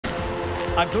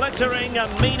A glittering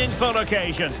and meaningful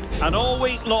occasion. And all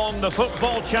week long, the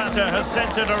football chatter has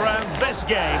centred around this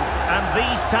game and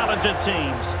these talented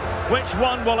teams. Which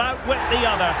one will outwit the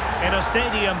other in a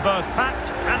stadium both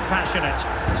packed and passionate?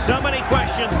 So many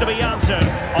questions to be answered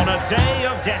on a day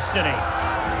of destiny.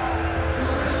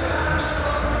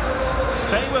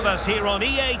 Stay with us here on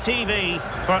EA TV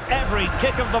for every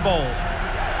kick of the ball.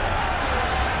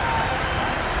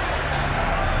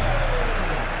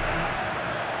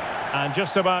 And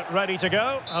just about ready to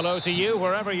go. Hello to you,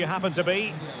 wherever you happen to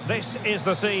be. This is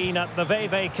the scene at the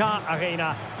VVK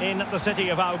Arena in the city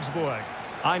of Augsburg.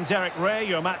 I'm Derek Ray,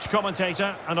 your match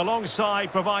commentator, and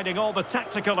alongside providing all the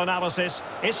tactical analysis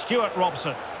is Stuart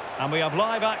Robson. And we have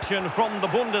live action from the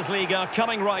Bundesliga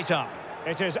coming right up.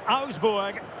 It is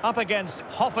Augsburg up against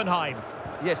Hoffenheim.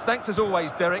 Yes, thanks as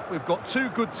always, Derek. We've got two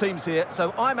good teams here,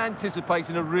 so I'm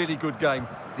anticipating a really good game.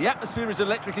 The atmosphere is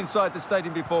electric inside the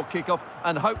stadium before kick-off,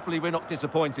 and hopefully we're not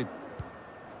disappointed.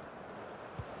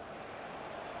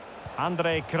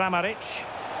 Andrej Kramaric.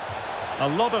 A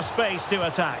lot of space to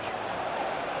attack.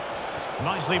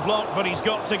 Nicely blocked, but he's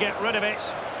got to get rid of it.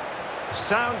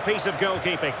 Sound piece of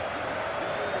goalkeeping.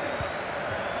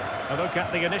 A look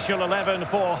at the initial 11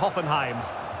 for Hoffenheim.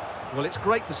 Well, it's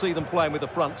great to see them playing with the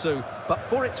front two, but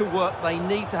for it to work, they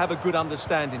need to have a good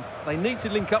understanding. They need to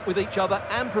link up with each other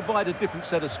and provide a different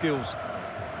set of skills.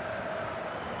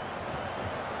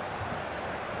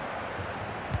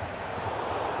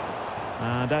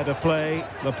 And out of play,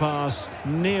 the pass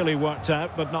nearly worked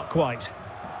out, but not quite.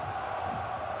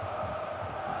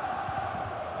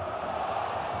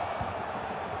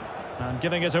 And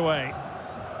giving it away.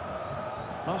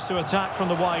 Loves to attack from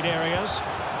the wide areas.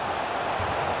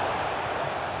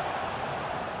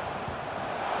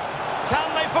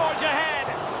 Can they forge ahead?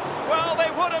 Well, they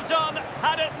would have done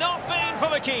had it not been for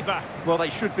the keeper. Well, they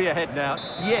should be ahead now.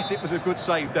 Yes, it was a good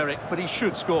save, Derek, but he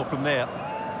should score from there.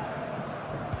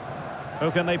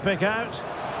 Who can they pick out?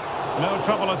 No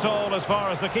trouble at all as far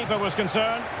as the keeper was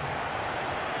concerned.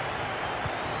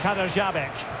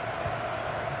 Kaderjabek.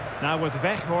 Now with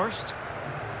Weghorst.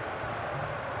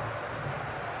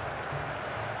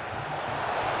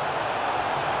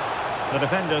 The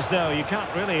defenders know you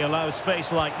can't really allow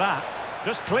space like that.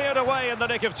 Just cleared away in the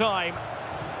nick of time.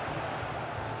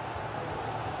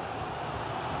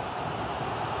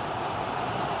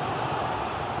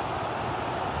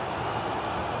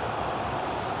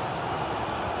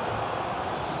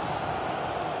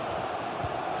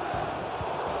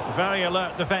 Very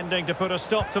alert defending to put a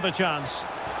stop to the chance.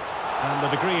 And the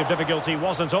degree of difficulty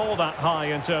wasn't all that high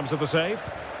in terms of the save.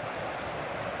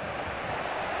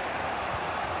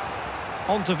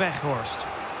 On to Weghorst.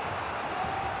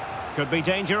 Could be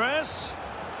dangerous.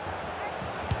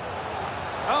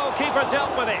 Oh, keeper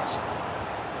dealt with it.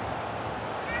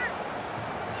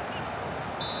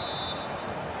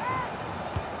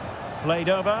 Played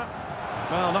over.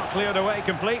 Well, not cleared away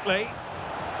completely.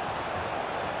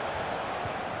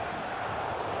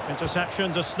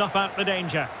 Interception to snuff out the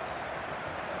danger.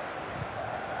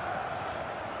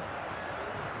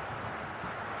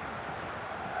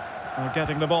 Well,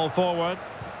 getting the ball forward.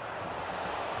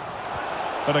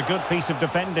 But a good piece of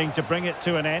defending to bring it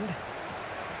to an end.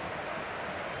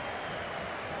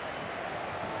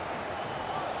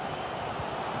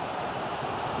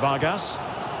 Vargas.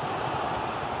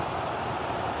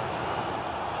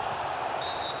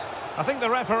 I think the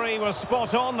referee was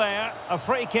spot on there. A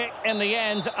free kick in the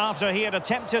end after he had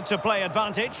attempted to play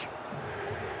advantage.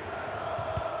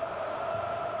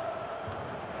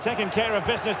 Taking care of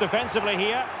business defensively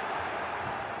here.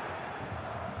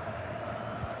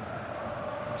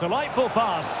 Delightful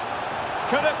pass.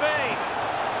 Could it be?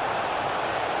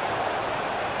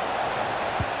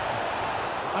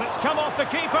 And it's come off the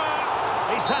keeper.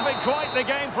 He's having quite the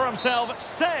game for himself.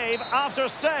 Save after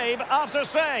save after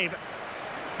save.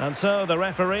 And so the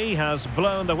referee has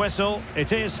blown the whistle.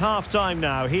 It is half-time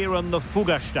now here in the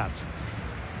Fuggerstadt.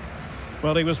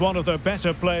 Well, he was one of the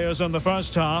better players in the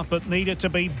first half, but needed to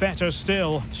be better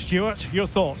still. Stuart, your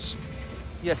thoughts?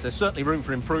 Yes, there's certainly room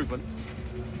for improvement.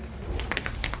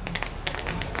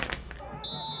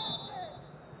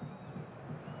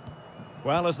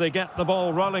 Well, as they get the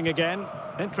ball rolling again,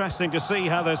 interesting to see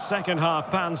how the second half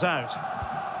pans out.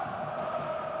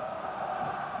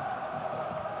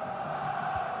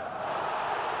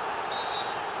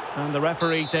 And the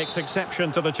referee takes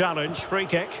exception to the challenge. Free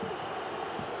kick.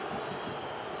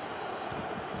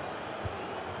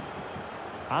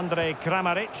 Andrej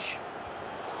Kramaric.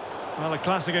 Well, a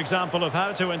classic example of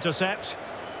how to intercept.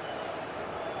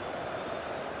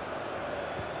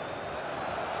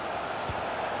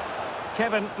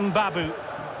 Kevin Mbabu.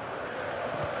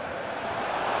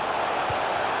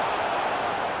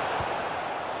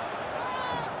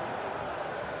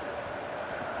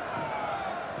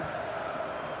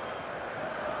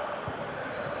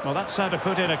 Well, that's how to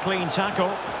put in a clean tackle.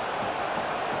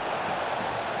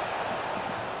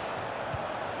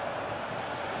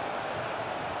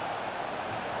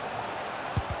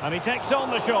 And he takes on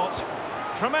the shot.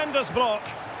 Tremendous block.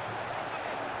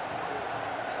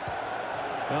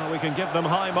 Well, we can give them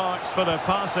high marks for their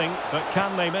passing, but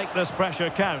can they make this pressure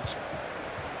count?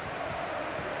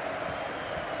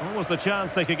 What was the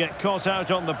chance they could get caught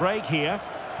out on the break here?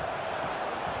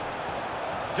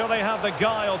 Do they have the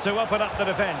guile to open up the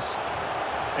defence?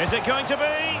 Is it going to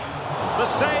be?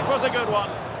 The save was a good one.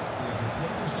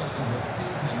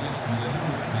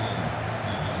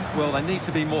 Well, they need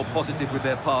to be more positive with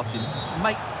their passing.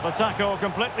 The tackle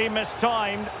completely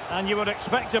mistimed, and you would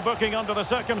expect a booking under the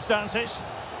circumstances.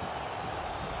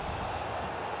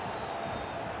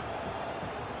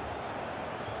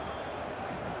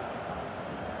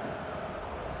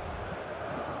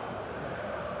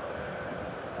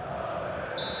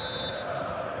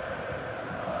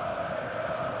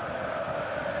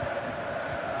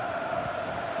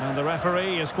 And the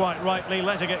referee is quite rightly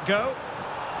letting it go.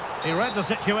 He read the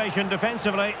situation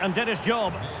defensively and did his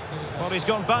job. Well, he's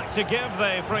gone back to give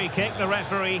the free kick, the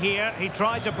referee here. He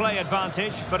tried to play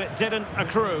advantage, but it didn't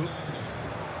accrue.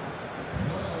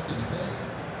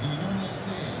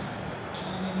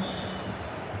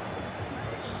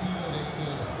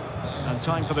 And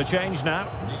time for the change now.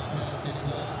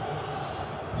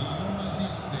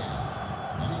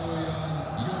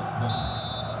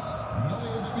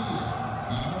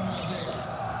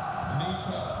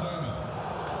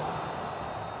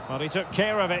 Well, he took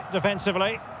care of it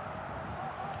defensively.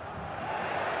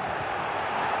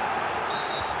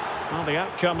 Well, the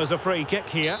outcome is a free kick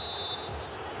here.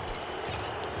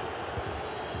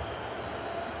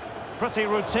 Pretty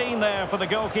routine there for the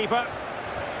goalkeeper.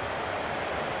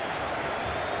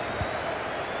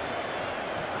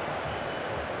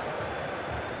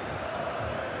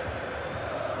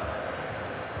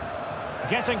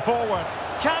 Getting forward.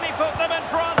 Can he put them in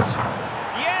front?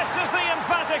 Yes is the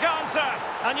emphatic answer.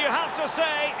 And you have to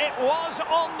say it was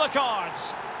on the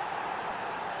cards.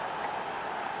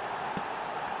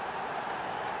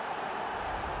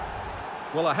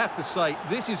 Well, I have to say,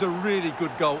 this is a really good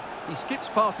goal. He skips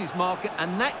past his marker,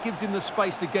 and that gives him the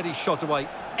space to get his shot away.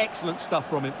 Excellent stuff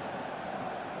from him.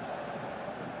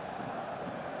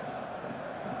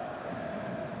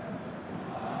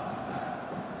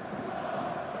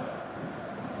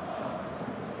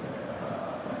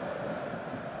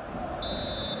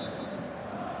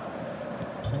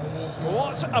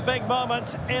 What a big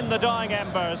moment in the dying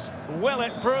embers. Will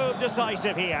it prove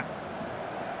decisive here?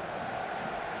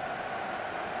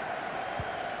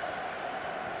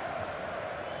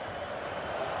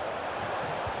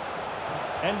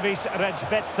 Envis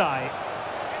Rejbetsai.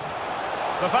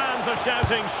 The fans are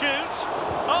shouting, shoot!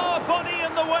 Oh, body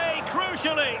in the way,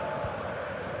 crucially!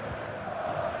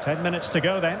 10 minutes to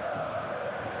go then.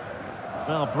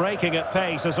 Well, breaking at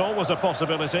pace is always a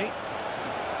possibility.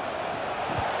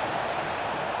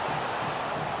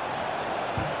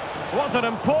 Was an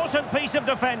important piece of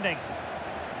defending.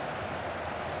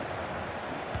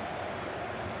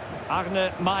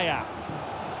 Arne Meyer.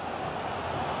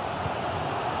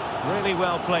 Really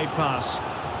well played pass.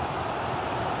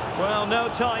 Well, no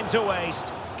time to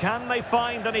waste. Can they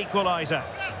find an equaliser?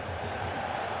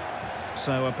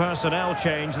 So a personnel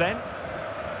change then.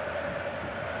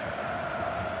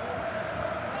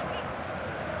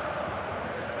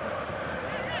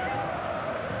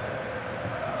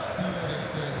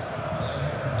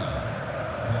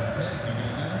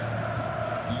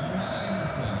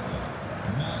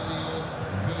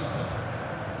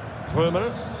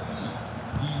 Römer.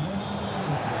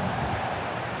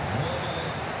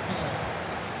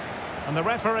 And the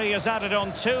referee has added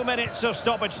on 2 minutes of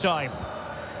stoppage time.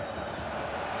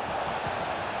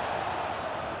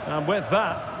 And with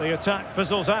that, the attack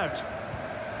fizzles out.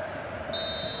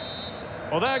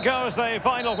 Well, there goes the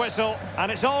final whistle, and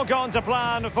it's all gone to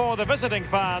plan for the visiting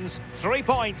fans. 3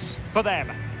 points for them.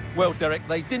 Well, Derek,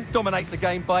 they didn't dominate the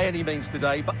game by any means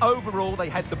today, but overall they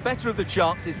had the better of the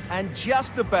chances and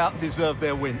just about deserved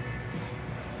their win.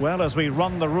 Well, as we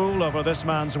run the rule over this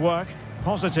man's work,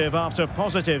 positive after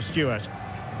positive, Stuart.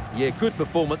 Yeah, good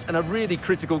performance and a really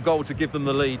critical goal to give them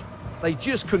the lead. They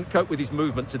just couldn't cope with his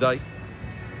movement today.